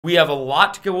We have a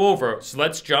lot to go over, so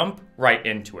let's jump right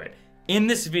into it. In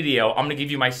this video, I'm going to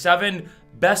give you my 7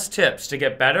 best tips to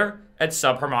get better at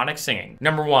subharmonic singing.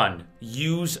 Number 1,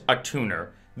 use a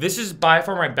tuner. This is by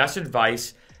far my best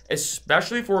advice,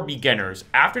 especially for beginners.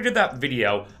 After I did that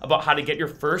video about how to get your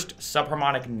first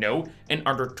subharmonic note in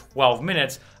under 12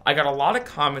 minutes, I got a lot of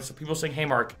comments of people saying, hey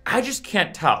Mark, I just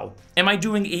can't tell. Am I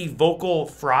doing a vocal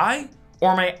fry or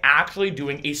am I actually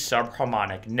doing a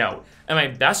subharmonic note? And my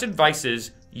best advice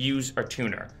is use a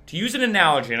tuner. To use an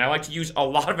analogy, and I like to use a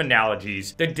lot of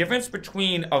analogies, the difference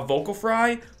between a vocal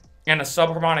fry and a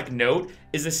subharmonic note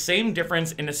is the same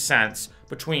difference in a sense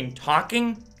between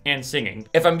talking and singing.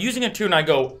 If I'm using a tune, I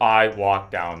go, I walk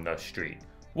down the street.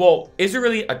 Well, is there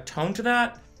really a tone to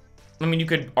that? I mean, you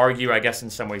could argue, I guess, in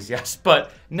some ways, yes,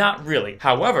 but not really.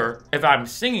 However, if I'm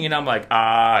singing and I'm like,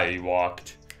 I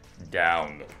walked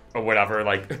down, or whatever,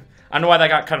 like, I don't know why that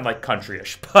got kind of like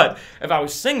country-ish, but if I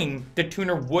was singing, the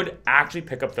tuner would actually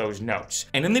pick up those notes.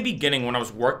 And in the beginning, when I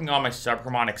was working on my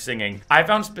subharmonic singing, I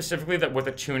found specifically that with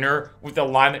a tuner, with a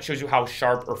line that shows you how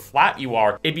sharp or flat you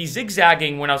are, it'd be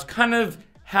zigzagging when I was kind of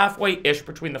halfway-ish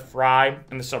between the fry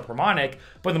and the subharmonic,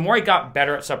 but the more I got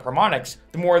better at subharmonics,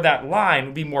 the more that line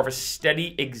would be more of a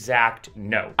steady, exact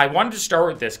note. I wanted to start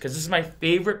with this because this is my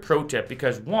favorite pro tip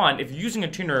because 1, if you're using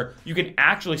a tuner, you can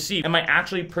actually see, am I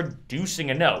actually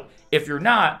producing a note? If you're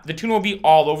not, the tuner will be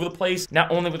all over the place,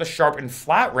 not only with a sharp and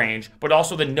flat range, but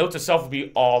also the notes itself will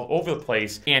be all over the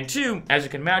place. And 2, as you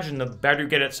can imagine, the better you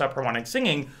get at subharmonic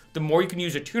singing, the more you can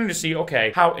use a tuner to see,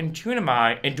 okay, how in tune am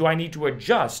I, and do I need to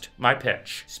adjust my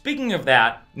pitch? Speaking of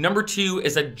that, number 2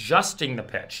 is adjusting the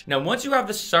pitch. Now, once you have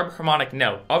the subharmonic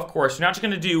note, of course, you're not just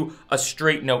gonna do a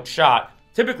straight note shot.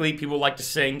 Typically, people like to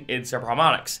sing in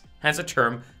subharmonics, hence the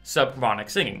term subharmonic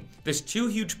singing. There's 2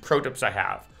 huge pro tips I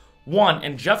have. 1,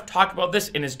 and Jeff talked about this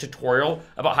in his tutorial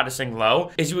about how to sing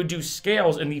low, is you would do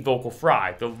scales in the vocal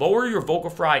fry. The lower your vocal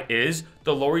fry is,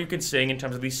 the lower you can sing in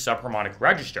terms of the subharmonic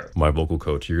register. My vocal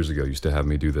coach years ago used to have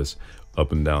me do this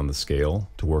up and down the scale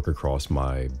to work across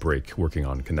my break, working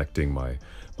on connecting my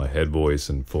head voice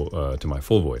and to my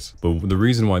full voice. But the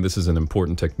reason why this is an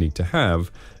important technique to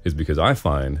have is because I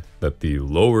find that the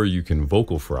lower you can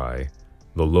vocal fry,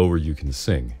 the lower you can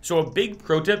sing. So a big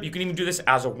pro tip, you can even do this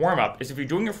as a warm-up, is if you're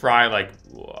doing a fry like,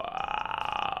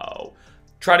 wow,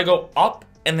 try to go up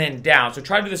and then down. So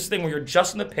try to do this thing where you're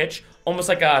adjusting the pitch, almost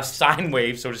like a sine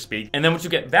wave, so to speak. And then once you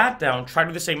get that down, try to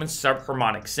do the same in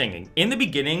subharmonic singing. In the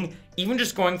beginning, even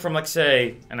just going from, like,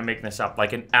 say, and I'm making this up,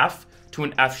 like an F to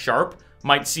an F sharp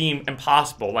might seem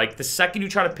impossible. Like the second you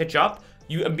try to pitch up,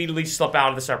 you immediately slip out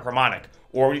of the subharmonic.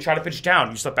 Or when you try to pitch down,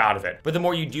 you slip out of it. But the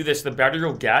more you do this, the better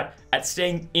you'll get at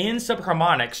staying in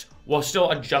subharmonics while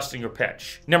still adjusting your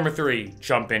pitch. Number 3,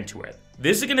 jump into it.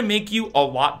 This is gonna make you a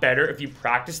lot better if you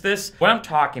practice this. What I'm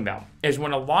talking about is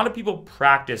when a lot of people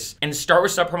practice and start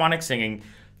with subharmonic singing,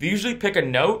 they usually pick a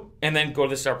note and then go to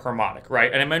the subharmonic,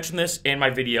 right? And I mentioned this in my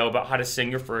video about how to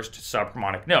sing your first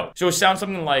subharmonic note. So it sounds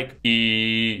something like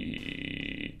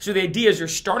E. So the idea is you're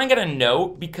starting at a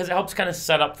note because it helps kind of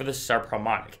set up for the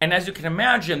subharmonic. And as you can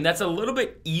imagine, that's a little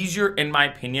bit easier, in my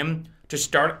opinion, to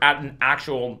start at an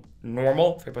actual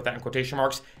normal, if I put that in quotation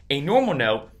marks, a normal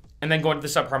note, and then go into the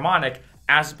subharmonic,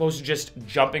 as opposed to just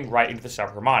jumping right into the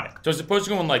subharmonic. So as opposed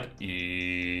to going like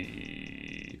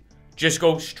E, just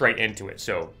go straight into it.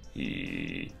 So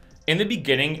E. In the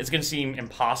beginning, it's gonna seem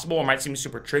impossible or might seem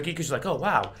super tricky because you're like, oh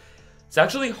wow, it's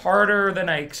actually harder than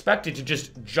I expected to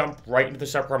just jump right into the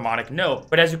subharmonic note.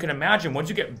 But as you can imagine, once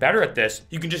you get better at this,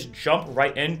 you can just jump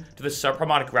right into the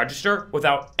subharmonic register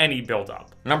without any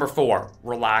buildup. Number 4,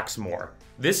 relax more.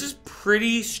 This is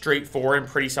pretty straightforward and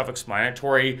pretty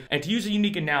self-explanatory. And to use a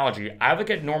unique analogy, I look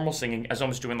at normal singing as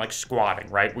almost doing like squatting,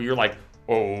 right? Where you're like,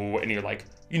 oh, and you're like,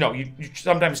 you know, you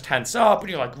sometimes tense up and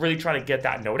you're like really trying to get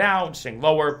that note out and sing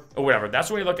lower or whatever. That's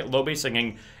the way I look at low bass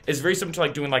singing. Is very similar to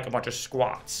like doing like a bunch of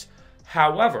squats.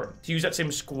 However, to use that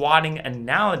same squatting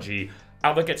analogy,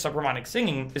 I look at subharmonic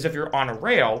singing as if you're on a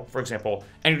rail, for example,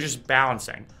 and you're just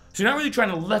balancing. So you're not really trying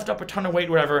to lift up a ton of weight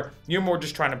or whatever, you're more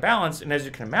just trying to balance. And as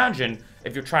you can imagine,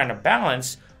 if you're trying to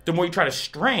balance, the more you try to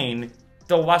strain,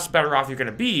 the less better off you're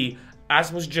gonna be, as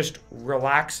opposed to just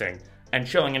relaxing and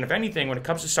chilling. And if anything, when it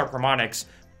comes to subharmonics,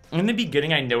 in the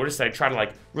beginning, I noticed that I tried to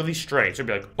like really strain. So it'd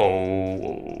be like,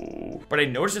 oh. But I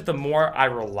noticed that the more I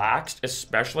relaxed,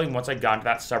 especially once I got into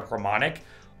that subharmonic,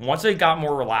 once I got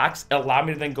more relaxed, it allowed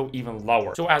me to then go even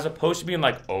lower. So as opposed to being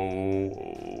like,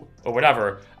 oh, or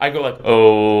whatever, I go like,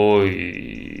 oh.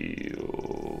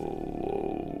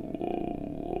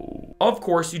 Of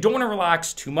course, you don't want to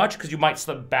relax too much because you might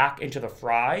slip back into the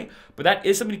fry, but that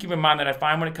is something to keep in mind that I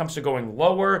find when it comes to going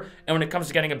lower and when it comes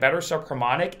to getting a better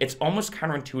subharmonic, it's almost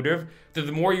counterintuitive that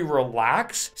the more you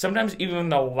relax, sometimes even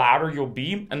the louder you'll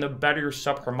be and the better your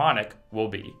subharmonic will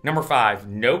be. Number 5,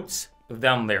 notes,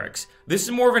 then lyrics. This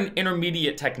is more of an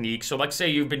intermediate technique. So let's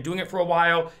say you've been doing it for a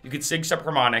while, you could sing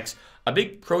subharmonics. A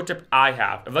big pro tip I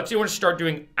have, if let's say you want to start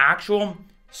doing actual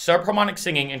subharmonic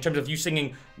singing in terms of you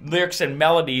singing lyrics and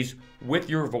melodies with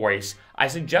your voice, I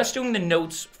suggest doing the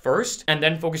notes first and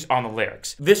then focus on the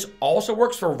lyrics. This also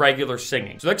works for regular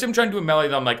singing. So let's say I'm trying to do a melody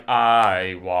that I'm like,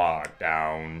 I walk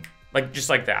down, like just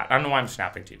like that. I don't know why I'm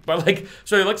snapping to you, but like,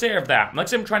 so let's say I have that.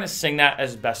 Let's say I'm trying to sing that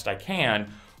as best I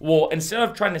can. Well, instead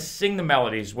of trying to sing the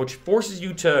melodies, which forces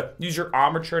you to use your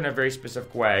armature in a very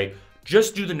specific way,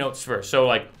 just do the notes first. So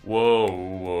like, whoa,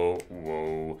 whoa,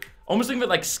 whoa. Almost think of it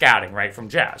like scatting, right, from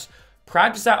jazz.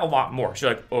 Practice that a lot more. So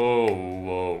you're like, oh,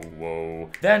 whoa, whoa.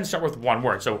 Then start with one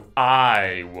word. So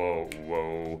I, whoa,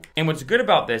 whoa. And what's good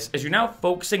about this is you're now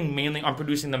focusing mainly on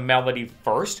producing the melody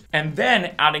first and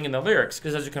then adding in the lyrics.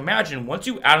 Because as you can imagine, once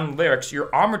you add in the lyrics,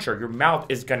 your armature, your mouth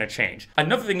is gonna change.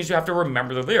 Another thing is you have to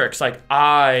remember the lyrics. Like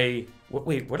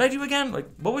wait, what did I do again? Like,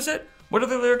 what was it? What are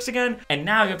the lyrics again? And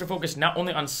now you have to focus not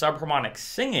only on subharmonic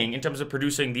singing in terms of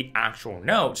producing the actual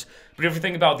notes, but if you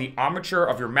think about the armature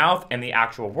of your mouth and the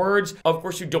actual words, of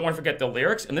course you don't want to forget the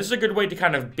lyrics, and this is a good way to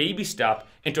kind of baby step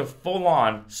into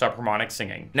full-on subharmonic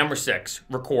singing. Number 6,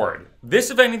 record. This,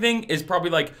 if anything, is probably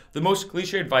like the most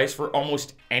cliche advice for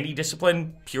almost any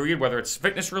discipline, period, whether it's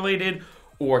fitness related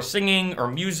or singing or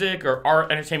music or art,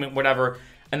 entertainment, whatever,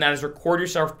 and that is record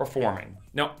yourself performing.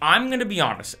 Now, I'm gonna be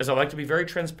honest, as I like to be very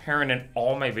transparent in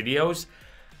all my videos,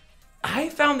 I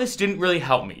found this didn't really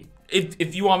help me.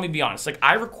 If you want me to be honest, like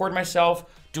I record myself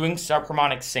doing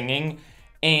subharmonic singing,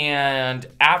 and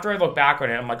after I look back on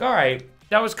it, I'm like, all right,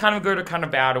 that was kind of good or kind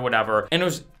of bad or whatever. And it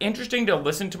was interesting to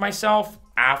listen to myself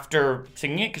after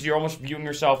singing it because you're almost viewing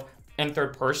yourself in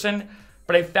third person,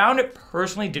 but I found it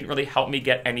personally didn't really help me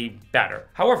get any better.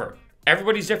 However,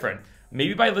 everybody's different.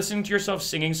 Maybe by listening to yourself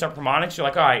singing subharmonics, you're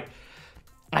like, all right,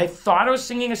 I thought I was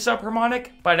singing a subharmonic,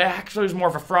 but it actually was more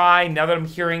of a fry. Now that I'm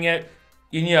hearing it,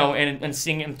 you know, and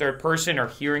seeing it in third person or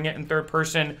hearing it in third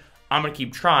person, I'm gonna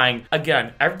keep trying.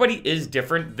 Again, everybody is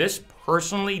different. This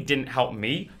personally didn't help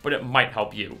me, but it might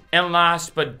help you. And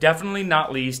last, but definitely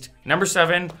not least, number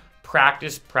 7,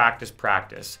 practice, practice,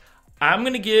 practice. I'm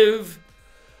gonna give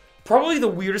probably the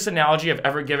weirdest analogy I've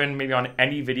ever given maybe on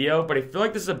any video, but I feel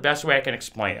like this is the best way I can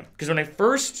explain it. Because when I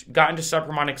first got into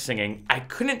subharmonic singing, I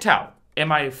couldn't tell,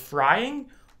 am I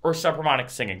frying or subharmonic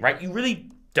singing, right? You really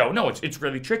don't know. It's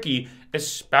really tricky,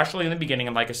 especially in the beginning.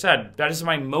 And like I said, that is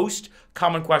my most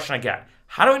common question I get.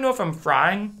 How do I know if I'm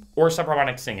frying or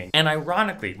subharmonic singing? And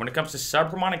ironically, when it comes to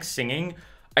subharmonic singing,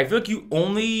 I feel like you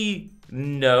only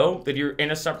know that you're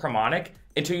in a subharmonic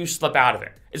until you slip out of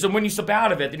it. And so when you slip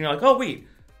out of it, then you're like, oh wait,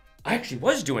 I actually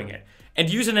was doing it. And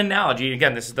to use an analogy,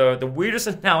 again, this is the weirdest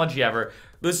analogy ever.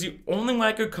 This is the only one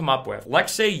I could come up with.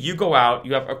 Let's say you go out,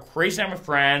 you have a crazy night with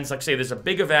friends, like say there's a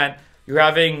big event, you're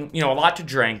having, you know, a lot to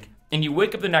drink, and you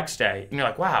wake up the next day, and you're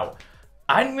like, wow,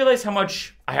 I didn't realize how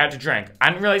much I had to drink. I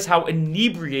didn't realize how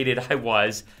inebriated I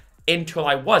was until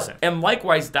I wasn't. And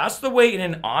likewise, that's the way, in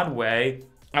an odd way,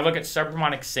 I look at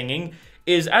subharmonic singing,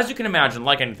 is, as you can imagine,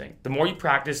 like anything, the more you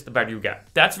practice, the better you get.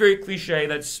 That's very cliche,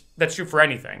 that's true for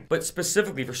anything. But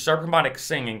specifically for subharmonic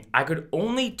singing, I could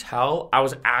only tell I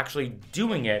was actually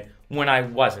doing it when I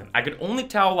wasn't. I could only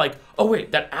tell like, oh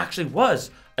wait, that actually was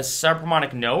a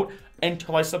subharmonic note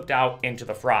until I slipped out into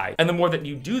the fry. And the more that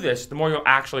you do this, the more you'll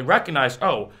actually recognize,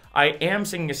 oh, I am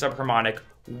singing a subharmonic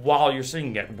while you're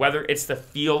singing it, whether it's the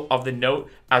feel of the note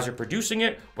as you're producing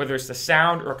it, whether it's the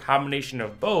sound or a combination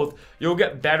of both, you'll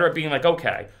get better at being like,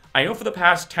 okay, I know for the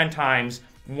past 10 times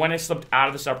when I slipped out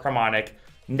of the subharmonic,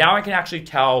 now I can actually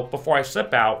tell before I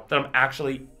slip out that I'm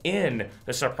actually in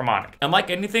the subharmonic. And like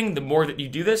anything, the more that you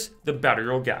do this, the better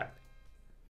you'll get.